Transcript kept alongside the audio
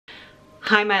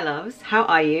Hi my loves, how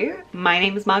are you? My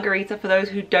name is Margarita for those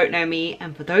who don't know me,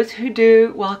 and for those who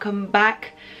do, welcome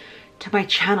back to my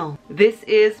channel. This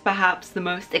is perhaps the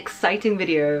most exciting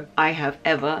video I have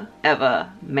ever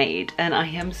made, and I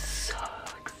am so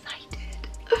excited.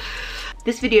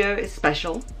 This video is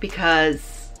special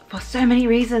because for so many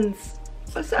reasons.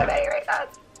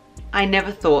 I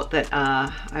never thought that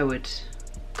I would,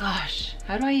 gosh,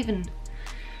 how do I even...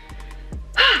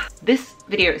 This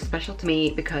video is special to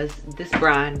me because this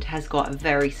brand has got a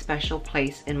very special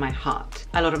place in my heart.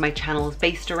 A lot of my channel is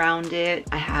based around it.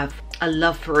 I have a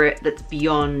love for it that's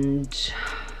beyond,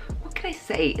 what can I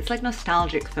say? It's like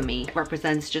nostalgic for me. It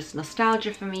represents just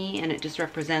nostalgia for me, and it just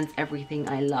represents everything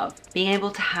I love. Being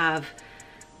able to have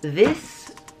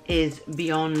this is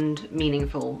beyond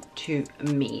meaningful to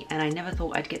me, and I never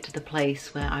thought I'd get to the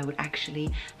place where I would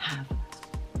actually have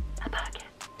a Birkin.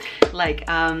 Like,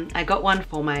 I got one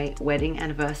for my wedding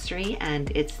anniversary, and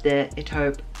it's the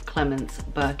Clements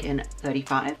Birkin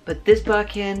 35. But this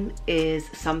Birkin is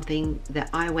something that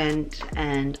I went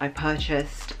and I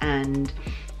purchased and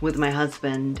with my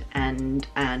husband and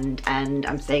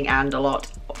I'm saying and a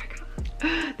lot. Oh my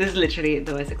god. This is literally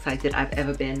the most excited I've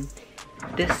ever been.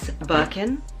 This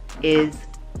Birkin is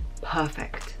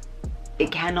perfect.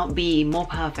 It cannot be more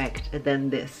perfect than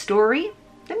this. Story.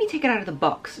 Let me take it out of the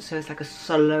box so it's like a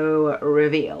slow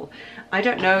reveal. I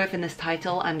don't know if in this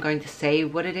title I'm going to say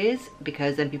what it is,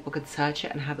 because then people could search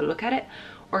it and have a look at it,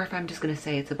 or if I'm just going to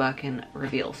say it's a Birkin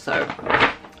reveal. So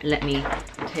let me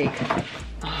take,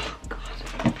 oh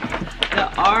god, the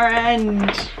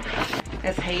orange.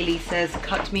 As Haley says,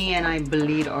 cut me and I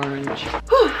bleed orange.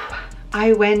 Whew.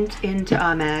 I went into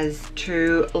Hermes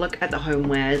to look at the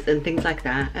homewares and things like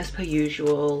that, as per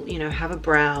usual, you know, have a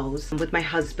browse with my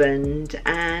husband,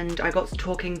 and I got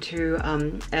talking to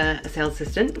a sales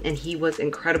assistant, and he was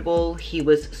incredible. He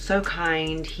was so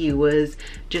kind. He was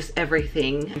just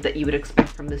everything that you would expect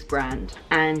from this brand.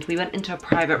 And we went into a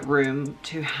private room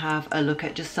to have a look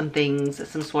at just some things,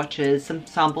 some swatches, some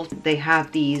samples. They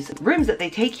have these rooms that they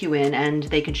take you in, and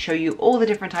they can show you all the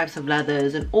different types of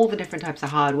leathers and all the different types of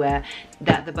hardware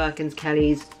that the Birkins,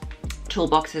 Kellys,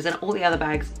 toolboxes and all the other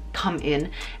bags come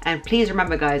in. And please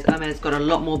remember guys, Hermes got a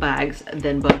lot more bags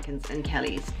than Birkins and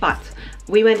Kellys. But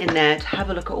we went in there to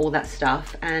have a look at all that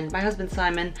stuff, and my husband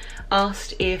Simon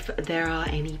asked if there are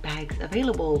any bags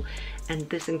available, and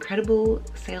this incredible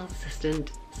sales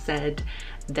assistant said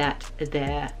that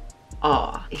there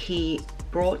are. He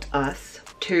brought us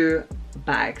 2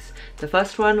 bags. The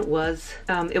first one was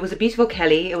it was a beautiful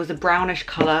Kelly. It was a brownish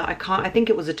color. I think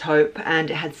it was a taupe, and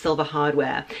it had silver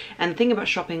hardware. And the thing about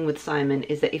shopping with Simon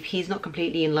is that if he's not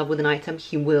completely in love with an item,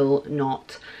 he will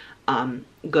not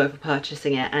go for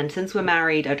purchasing it. And since we're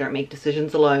married, I don't make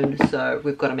decisions alone, so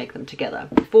we've got to make them together.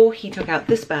 Before he took out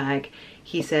this bag,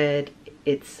 he said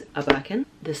it's a Birkin.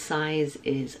 The size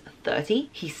is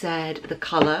 30. He said the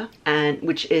color, and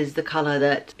which is the color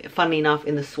that, funnily enough,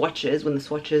 in the swatches, when the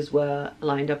swatches were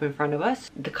lined up in front of us,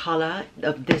 the color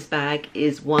of this bag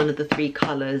is one of the 3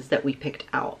 colors that we picked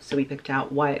out. So we picked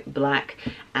out white, black,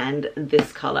 and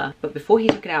this color. But before he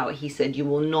took it out, he said, you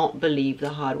will not believe the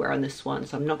hardware on this one,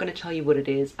 so I'm not going to tell you what it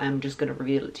is. I'm just going to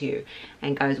reveal it to you.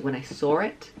 And guys, when I saw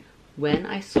it, when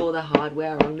I saw the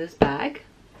hardware on this bag,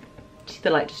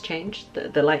 the light just changed.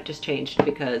 The light just changed,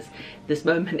 because this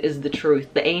moment is the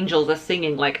truth. The angels are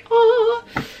singing like,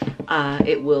 ah!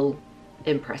 It will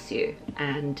impress you,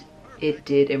 and it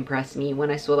did impress me.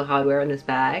 When I saw the hardware in this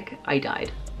bag, I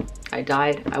died. I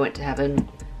died, I went to heaven,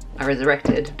 I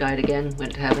resurrected, died again,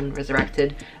 went to heaven,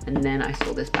 resurrected, and then I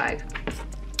saw this bag.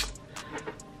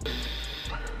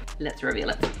 Let's reveal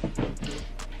it.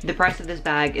 The price of this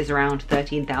bag is around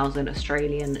 13,000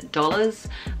 Australian dollars.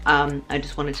 I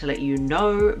just wanted to let you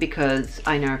know, because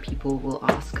I know people will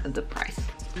ask the price.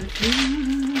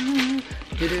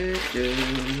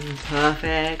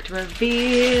 Perfect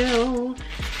reveal.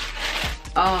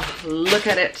 Oh, look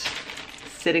at it.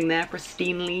 Sitting there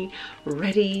pristinely,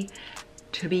 ready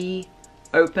to be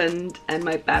opened, and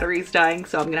my battery's dying,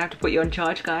 so I'm gonna have to put you on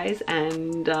charge, guys,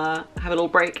 and have a little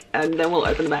break, and then we'll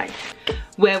open the bag.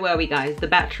 Where were we, guys? The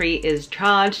battery is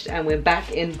charged and we're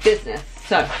back in business.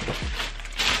 So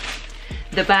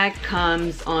the bag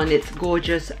comes on its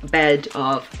gorgeous bed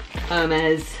of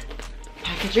Hermes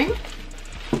packaging.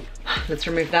 Let's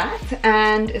remove that,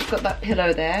 and it's got that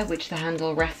pillow there which the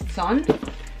handle rests on.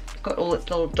 It's got all its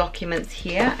little documents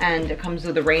here, and it comes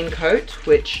with a raincoat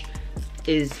which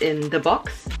is in the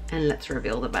box. And let's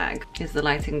reveal the bag. Is the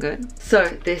lighting good? So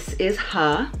this is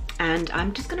her, and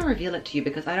I'm just gonna reveal it to you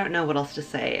because I don't know what else to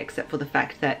say except for the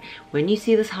fact that when you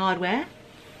see this hardware,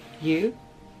 you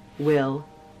will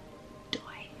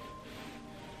die.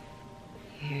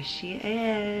 Here she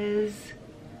is.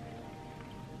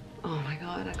 Oh my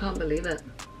god, I can't believe it.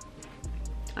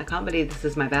 I can't believe this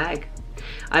is my bag.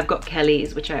 I've got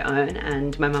Kelly's, which I own,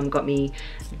 and my mum got me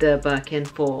the Birkin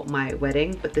for my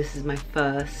wedding, but this is my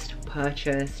first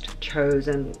purchased,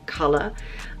 chosen color.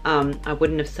 I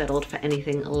wouldn't have settled for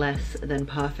anything less than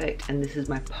perfect, and this is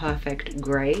my perfect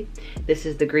gray. This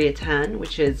is the gris etian,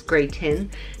 which is gray tin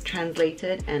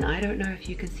translated, and I don't know if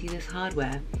you can see this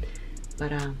hardware,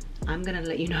 but I'm gonna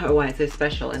let you know why it's so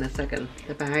special in a second.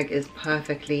 The bag is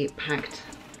perfectly packed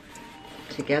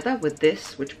together with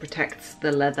this, which protects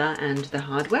the leather and the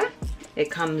hardware.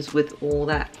 It comes with all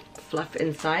that fluff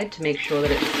inside to make sure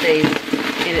that it stays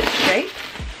in its shape.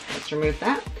 Let's remove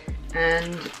that.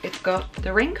 And it's got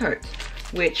the raincoat,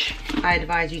 which I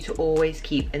advise you to always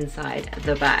keep inside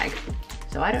the bag.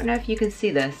 So I don't know if you can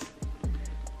see this,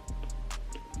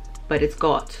 but it's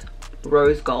got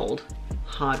rose gold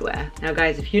hardware. Now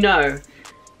guys, if you know,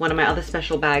 one of my other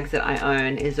special bags that I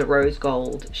own is a rose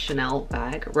gold Chanel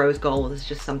bag. Rose gold is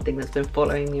just something that's been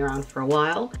following me around for a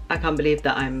while. I can't believe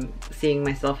that I'm seeing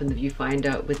myself in the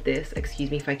viewfinder with this.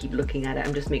 Excuse me if I keep looking at it.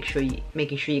 I'm just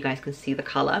making sure you guys can see the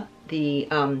color. The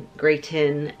gray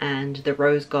tin and the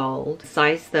rose gold,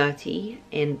 size 30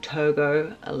 in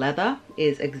Togo leather,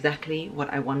 is exactly what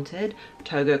I wanted.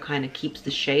 Togo kind of keeps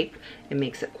the shape. It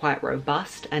makes it quite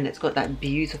robust, and it's got that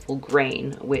beautiful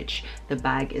grain, which the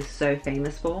bag is so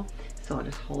famous for. So I'll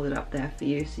just hold it up there for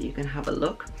you so you can have a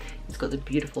look. It's got the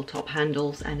beautiful top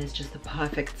handles, and it's just the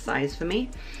perfect size for me.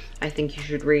 I think you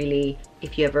should really,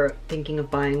 if you're ever thinking of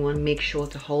buying one, make sure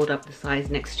to hold up the size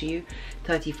next to you.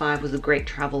 35 was a great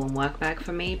travel and work bag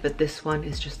for me, but this one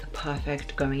is just the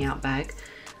perfect going out bag.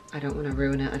 I don't want to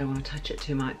ruin it. I don't want to touch it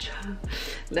too much.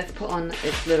 Let's put on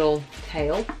its little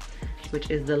tail, which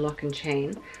is the lock and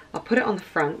chain. I'll put it on the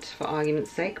front for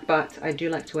argument's sake, but I do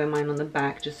like to wear mine on the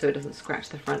back just so it doesn't scratch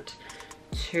the front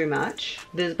too much.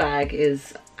 This bag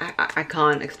is, I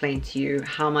can't explain to you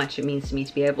how much it means to me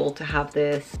to be able to have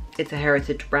this. It's a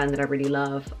heritage brand that I really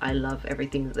love. I love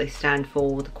everything that they stand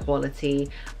for, the quality.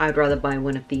 I'd rather buy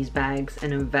one of these bags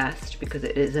and invest, because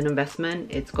it is an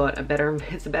investment. It's a better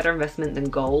investment than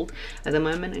gold at the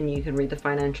moment, and you can read the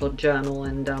financial journal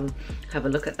and have a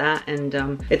look at that, and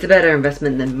it's a better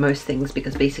investment than most things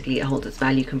because basically it holds its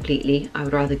value completely. I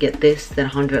would rather get this than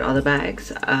 100 other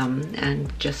bags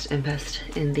and just invest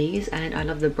in these, and I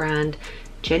love the brand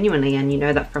genuinely, and you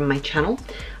know that from my channel.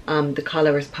 The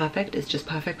color is perfect. It's just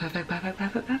perfect, perfect, perfect,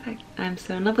 perfect, perfect. I'm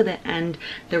so in love with it, and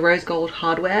the rose gold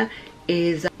hardware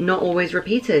is not always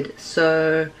repeated,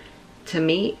 so to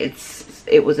me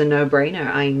it was a no-brainer.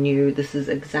 I knew this is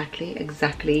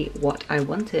exactly what I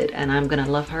wanted, and I'm gonna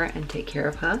love her and take care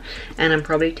of her, and I'm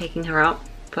probably taking her out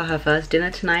for her first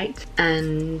dinner tonight,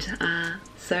 and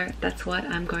so that's what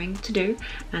I'm going to do,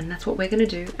 and that's what we're gonna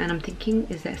do. And I'm thinking,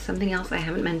 is there something else I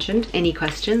haven't mentioned? Any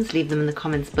questions, leave them in the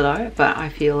comments below, but I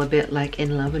feel a bit like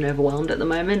in love and overwhelmed at the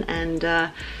moment,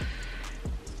 and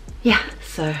yeah,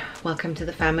 so welcome to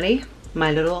the family.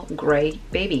 My little gray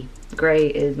baby. Gray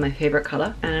is my favorite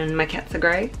color, and my cats are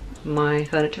gray, my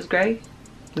furniture's gray,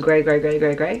 gray, gray, gray,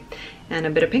 gray, gray, and a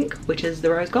bit of pink, which is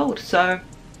the rose gold. So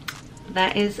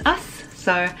that is us.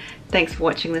 So thanks for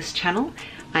watching this channel.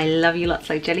 I love you lots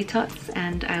like jelly tots,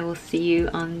 and I will see you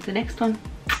on the next one.